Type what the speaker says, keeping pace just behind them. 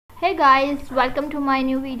Hey guys, welcome to my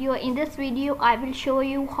new video. In this video I will show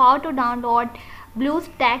you how to download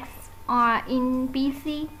Bluestacks in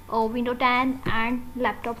PC or Windows 10 and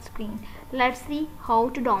laptop screen. Let's see how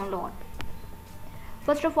to download.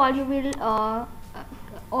 First of all, you will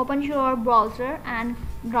open your browser and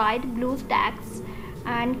write Bluestacks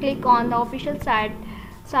and click on the official site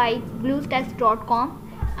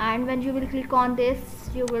bluestacks.com, and when you will click on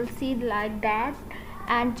this you will see like that,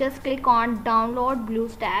 and just click on download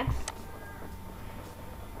Bluestacks.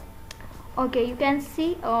 Okay, you can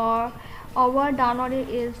see our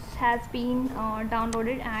download has been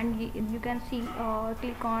downloaded, and you can see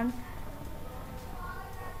click on.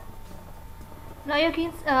 Now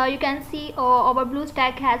you can see our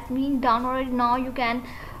Bluestack has been downloaded. Now you can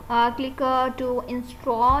click to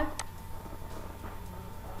install.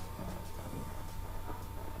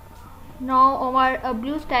 Now our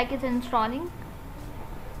Bluestack is installing.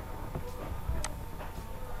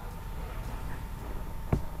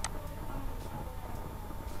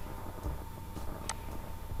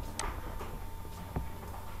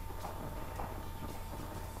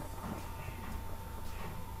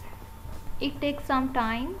 It takes some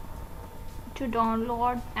time to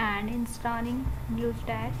download and installing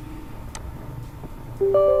Bluestack.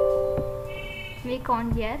 Click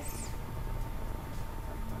on yes.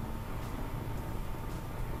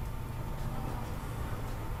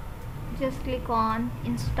 Just click on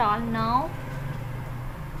install now.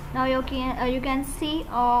 Now you can see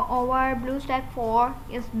our Bluestack 4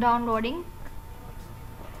 is downloading.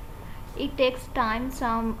 It takes time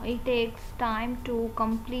to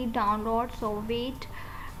complete download, so wait.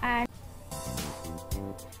 And